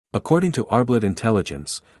According to Arblet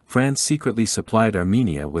intelligence, France secretly supplied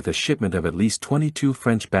Armenia with a shipment of at least 22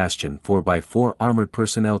 French Bastion 4x4 armored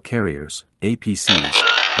personnel carriers,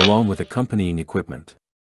 APCs, along with accompanying equipment.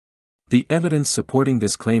 The evidence supporting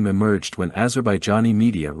this claim emerged when Azerbaijani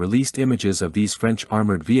media released images of these French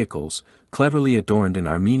armored vehicles, cleverly adorned in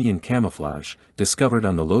Armenian camouflage, discovered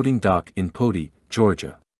on the loading dock in Poti,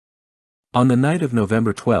 Georgia. On the night of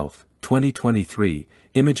November 12, 2023,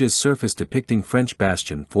 images surfaced depicting French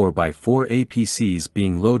Bastion 4x4 APCs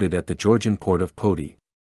being loaded at the Georgian port of Poti.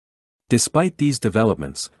 Despite these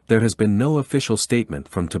developments, there has been no official statement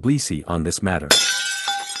from Tbilisi on this matter.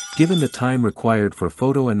 Given the time required for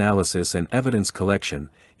photo analysis and evidence collection,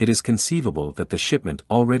 it is conceivable that the shipment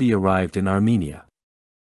already arrived in Armenia.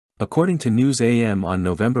 According to News AM on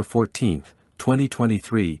November 14,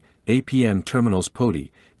 2023, APM Terminals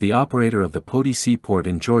Poti, the operator of the Poti seaport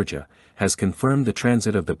in Georgia, has confirmed the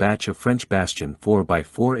transit of the batch of French Bastion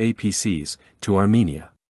 4x4 APCs to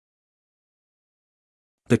Armenia.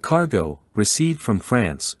 The cargo, received from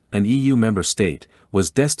France, an EU member state,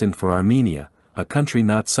 was destined for Armenia, a country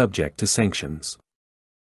not subject to sanctions.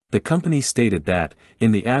 The company stated that,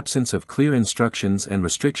 in the absence of clear instructions and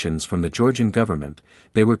restrictions from the Georgian government,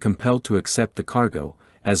 they were compelled to accept the cargo,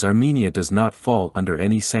 as Armenia does not fall under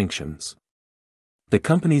any sanctions. The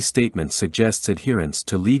company's statement suggests adherence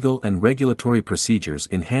to legal and regulatory procedures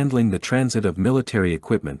in handling the transit of military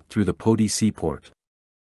equipment through the Poti seaport.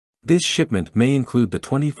 This shipment may include the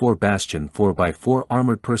 24 Bastion 4x4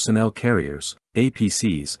 armored personnel carriers,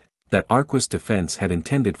 APCs, that Arquus Defense had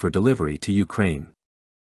intended for delivery to Ukraine.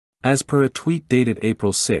 As per a tweet dated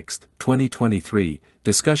April 6, 2023,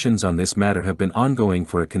 discussions on this matter have been ongoing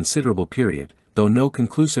for a considerable period, though no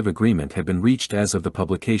conclusive agreement had been reached as of the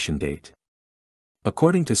publication date.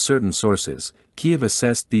 According to certain sources, Kiev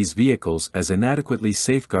assessed these vehicles as inadequately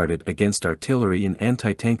safeguarded against artillery and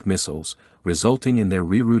anti-tank missiles, resulting in their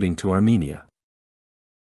rerouting to Armenia.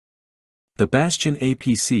 The Bastion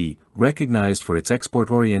APC, recognized for its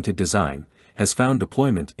export-oriented design, has found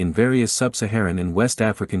deployment in various sub-Saharan and West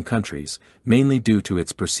African countries, mainly due to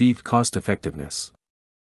its perceived cost-effectiveness.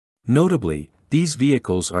 Notably, these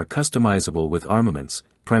vehicles are customizable with armaments,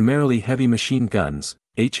 primarily heavy machine guns,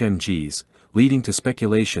 HMGs, leading to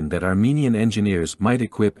speculation that Armenian engineers might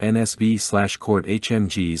equip NSV/Court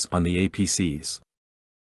HMGs on the APCs.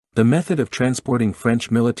 The method of transporting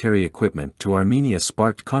French military equipment to Armenia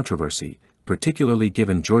sparked controversy, particularly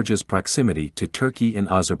given Georgia's proximity to Turkey and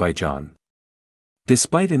Azerbaijan.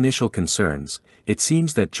 Despite initial concerns, it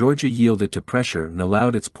seems that Georgia yielded to pressure and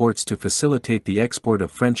allowed its ports to facilitate the export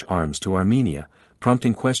of French arms to Armenia,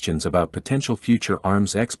 prompting questions about potential future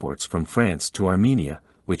arms exports from France to Armenia,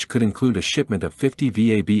 which could include a shipment of 50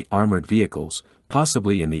 VAB armored vehicles,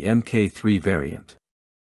 possibly in the Mk3 variant.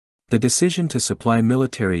 The decision to supply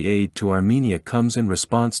military aid to Armenia comes in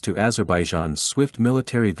response to Azerbaijan's swift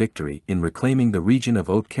military victory in reclaiming the region of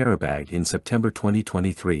Haut-Karabakh in September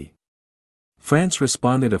 2023. France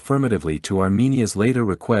responded affirmatively to Armenia's later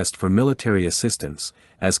request for military assistance,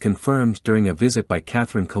 as confirmed during a visit by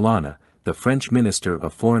Catherine Colonna, the French Minister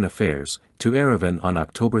of Foreign Affairs, to Yerevan on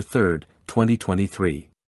October 3, 2023.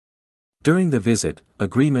 During the visit,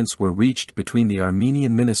 agreements were reached between the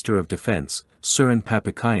Armenian Minister of Defense, Suren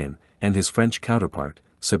Papakayan, and his French counterpart,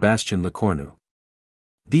 Sébastien Lecornu.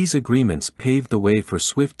 These agreements paved the way for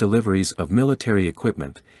swift deliveries of military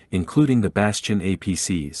equipment, including the Bastion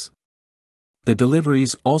APCs. The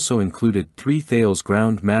deliveries also included 3 Thales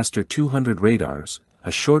Ground Master 200 radars,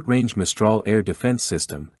 a short-range Mistral air defense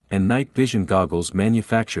system, and night vision goggles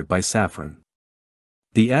manufactured by Safran.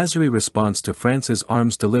 The Azeri response to France's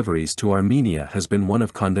arms deliveries to Armenia has been one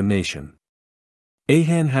of condemnation.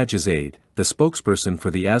 Ayhan Hajizade, the spokesperson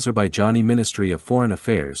for the Azerbaijani Ministry of Foreign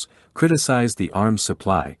Affairs, criticized the arms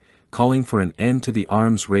supply, calling for an end to the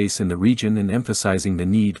arms race in the region and emphasizing the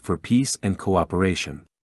need for peace and cooperation.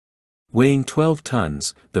 Weighing 12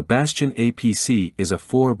 tons, the Bastion APC is a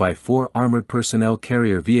 4x4 armored personnel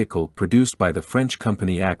carrier vehicle produced by the French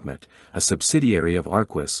company Acmet, a subsidiary of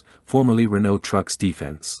Arquus, formerly Renault Trucks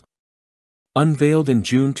Defense. Unveiled in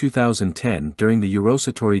June 2010 during the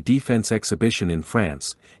Eurosatory Defense exhibition in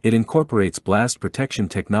France, it incorporates blast protection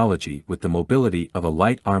technology with the mobility of a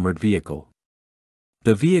light armored vehicle.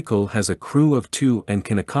 The vehicle has a crew of 2 and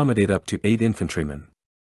can accommodate up to 8 infantrymen.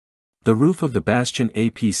 The roof of the Bastion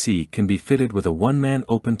APC can be fitted with a one-man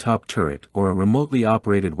open-top turret or a remotely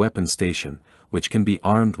operated weapon station, which can be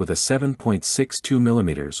armed with a 7.62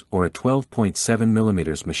 mm or a 12.7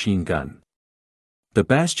 mm machine gun. The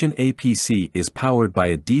Bastion APC is powered by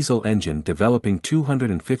a diesel engine developing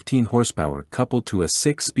 215 horsepower coupled to a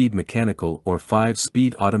 6-speed mechanical or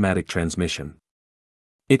 5-speed automatic transmission.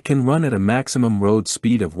 It can run at a maximum road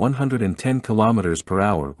speed of 110 km per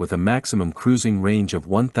hour with a maximum cruising range of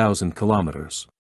 1,000 km.